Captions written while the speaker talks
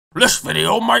This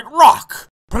video might rock.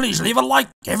 Please leave a like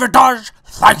if it does.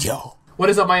 Thank you. What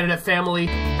is up, my internet family?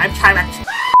 I'm Charmx.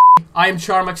 I am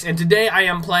Charmx, and today I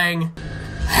am playing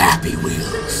Happy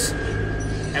Wheels.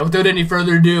 And without any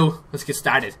further ado, let's get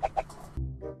started.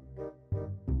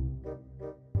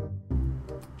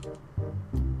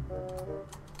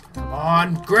 Come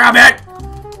on, grab it!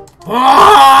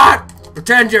 Ah!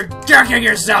 Pretend you're jerking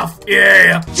yourself!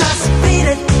 Yeah! Just beat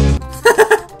it!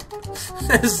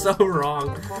 That is so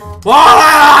wrong.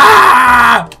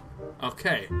 Ah!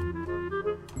 Okay.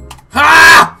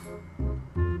 Ah!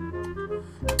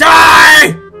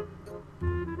 Die!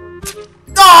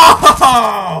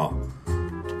 Oh!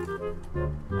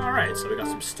 Alright, so we got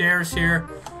some stairs here.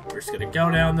 We're just gonna go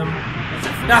down them.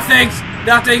 Nothing's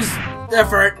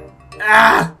different.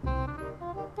 Ah!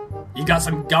 You got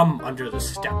some gum under the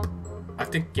step. I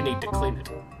think you need to clean it.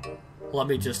 Let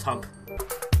me just hump.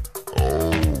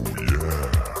 Oh, yeah.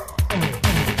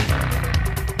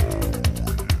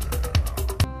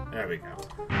 There we go.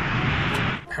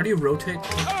 How do you rotate?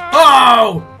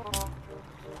 Oh!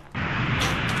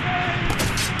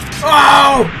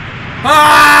 Oh!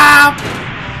 Ah!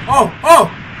 Oh! Oh!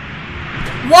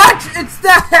 What? It's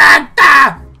that!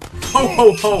 Ah! Ho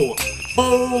ho ho!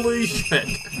 Holy shit!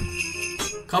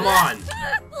 Come on!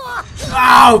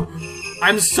 Ow!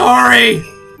 I'm sorry!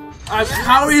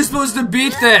 How are you supposed to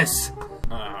beat this?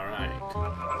 Alright.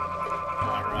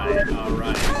 Alright,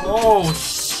 alright. Oh,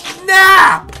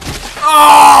 snap!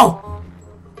 Oh!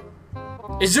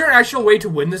 Is there an actual way to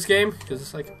win this game? Because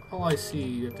it's like, all I see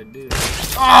you have to do.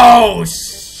 Oh,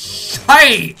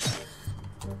 shite!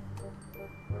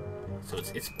 So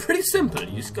it's pretty simple.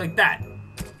 You just like that.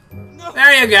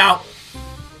 There you go.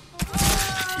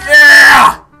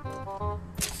 Yeah!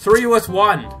 3 with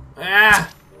 1. Ah!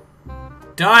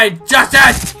 Die,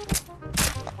 justice!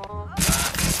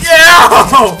 Yeah!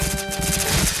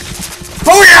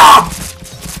 Booyah!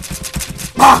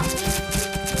 Ah!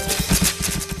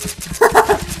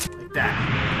 Like that.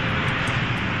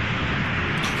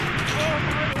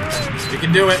 We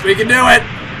can do it. We can do it.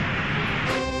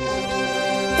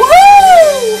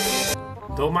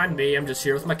 Woohoo! Don't mind me. I'm just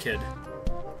here with my kid.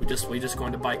 We just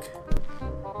going to bike.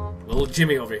 Little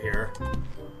Jimmy over here.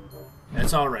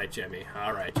 That's alright, Jimmy.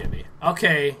 Alright, Jimmy.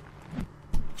 Okay.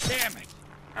 Damn it.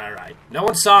 Alright. No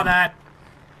one saw that.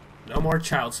 No more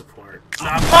child support.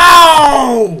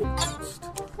 Oh!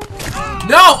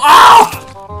 No! Oh!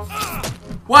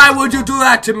 Why would you do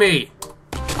that to me?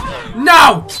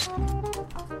 No!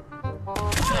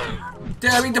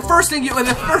 I mean, the first thing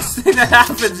that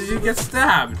happens is you get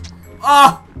stabbed.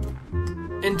 Oh!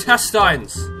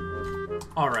 Intestines.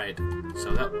 Alright.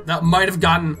 So that might have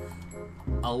gotten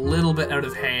a little bit out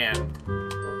of hand.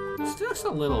 Just a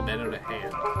little bit out of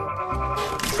hand.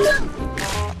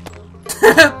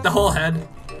 The whole head.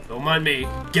 Don't mind me.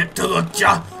 Get to the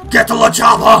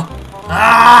chopper!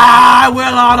 Ah, I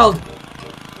will, Arnold!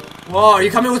 Whoa, are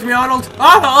you coming with me, Arnold?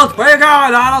 Arnold! Where you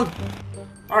going, Arnold?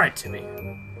 Alright, Timmy.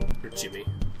 Or Jimmy.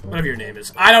 Whatever your name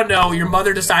is. I don't know. Your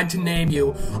mother decided to name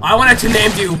you. I wanted to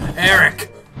name you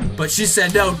Eric. But she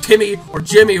said no, Timmy or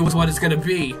Jimmy was what it's gonna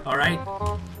be, alright?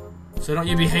 So don't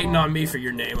you be hating on me for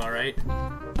your name, alright?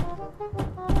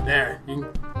 There, you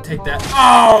can take that.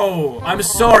 Oh! I'm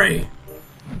sorry!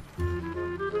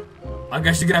 I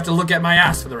guess you're gonna have to look at my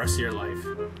ass for the rest of your life.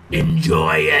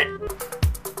 Enjoy it!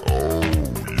 Oh,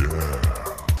 yeah.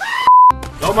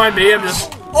 Don't mind me, I'm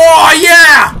just... Oh,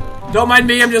 yeah! Don't mind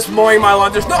me, I'm just mowing my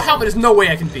lawn. There's no help, there's no way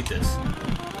I can beat this.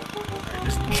 Right,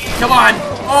 just... Come on!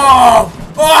 Oh!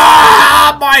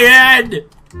 Ah! My head!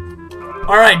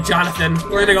 Alright, Jonathan,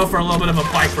 we're gonna go for a little bit of a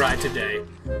bike ride today.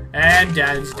 And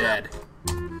Dad's dead.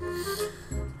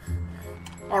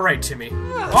 Alright, Timmy.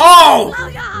 Oh!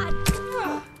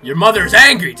 Your mother's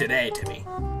angry today, Timmy.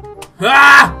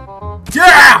 Ah!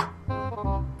 Yeah!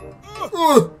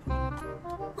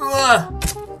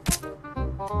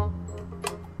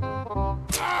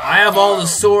 I have all the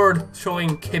sword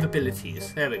showing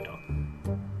capabilities. There we go.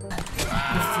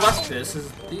 Deflect this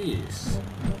is these.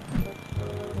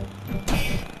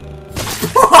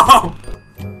 Whoa!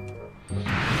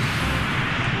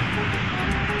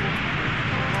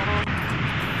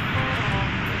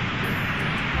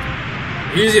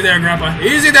 Easy there, Grandpa.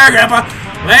 Easy there, Grandpa.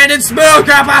 Landed smooth,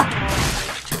 Grandpa.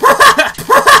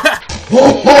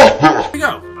 Here we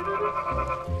go.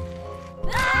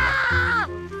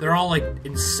 They're all like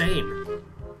insane.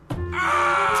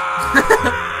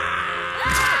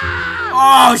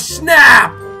 Oh,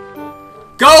 snap!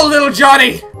 Go, little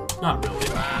Johnny! Not really.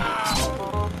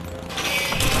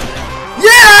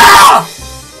 Yeah!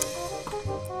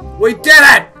 We did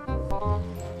it!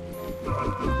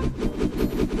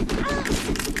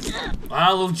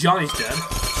 Well, little Johnny's dead.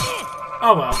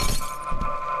 Oh well.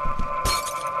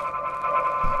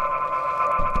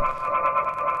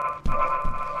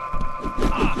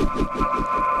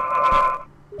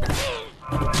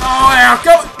 Oh yeah,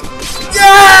 go!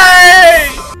 Yay!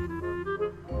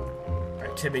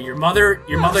 Alright, Timmy, your mother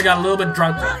got a little bit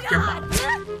drunk.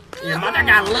 Your mother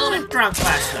got a little bit drunk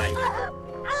last night.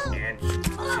 And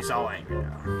she's all angry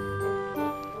now.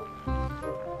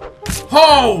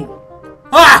 Ho!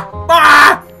 Ah!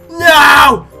 Ah!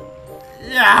 No!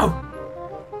 No!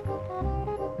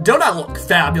 Don't I look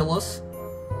fabulous?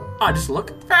 I just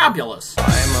look fabulous. I'm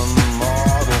a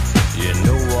model, you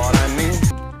know what I mean?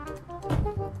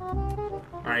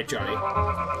 Alright, Johnny.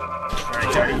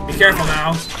 Alright, Johnny, be careful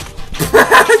now.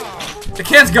 The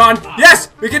kid's gone. Yes!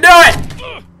 We can do it!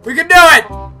 We can do it!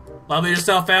 Level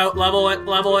yourself out. Level it,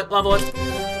 level it, level it.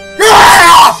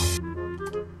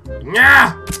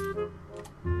 Yeah!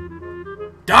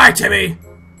 Die, Timmy!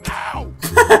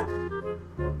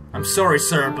 I'm sorry,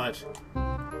 sir, but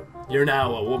you're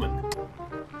now a woman.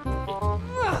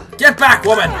 Get back,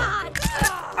 woman!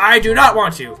 I do not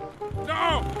want you.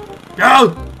 No!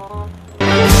 No!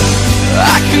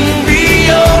 I can be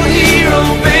your hero,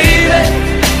 baby.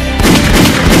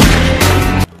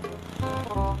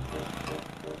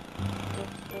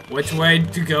 Which way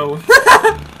to go?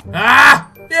 Ah!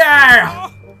 Yeah!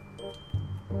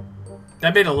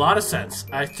 That made a lot of sense.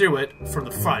 I threw it from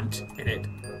the front, and it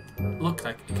looked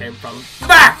like it came from the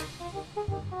back!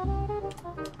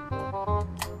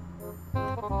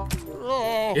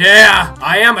 Yeah!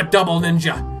 I am a double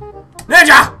ninja!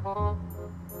 Ninja!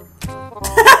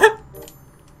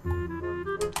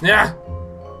 Yeah!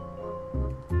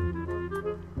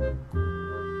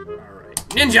 Alright.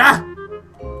 Ninja!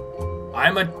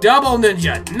 I'm a double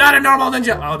ninja, not a normal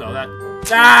ninja! Oh no, that...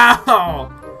 Ow!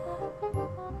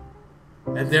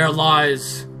 And there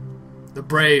lies the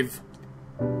brave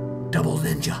double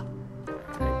ninja.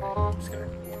 Just gonna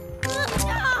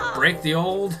break the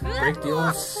old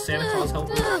Santa Claus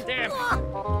helper. Damn it!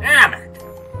 Damn it!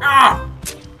 Oh!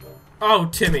 Oh,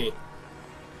 Timmy.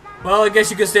 Well, I guess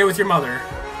you could stay with your mother.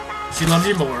 She loves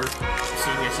you more,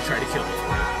 seeing as she tried to kill me.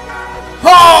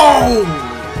 Oh!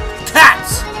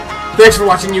 Cats! Thanks for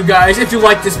watching, you guys. If you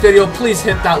liked this video, please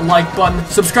hit that like button.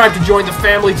 Subscribe to join the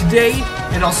family today,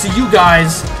 and I'll see you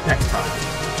guys next time.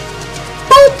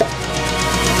 Boop!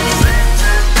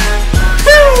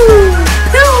 Pew!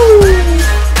 Pew!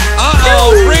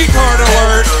 Uh-oh, retard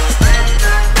alert!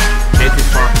 Can't be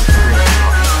far.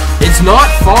 It's not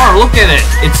far. Look at it.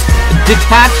 It's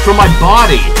detached from my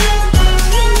body.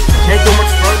 Can't go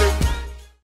much further.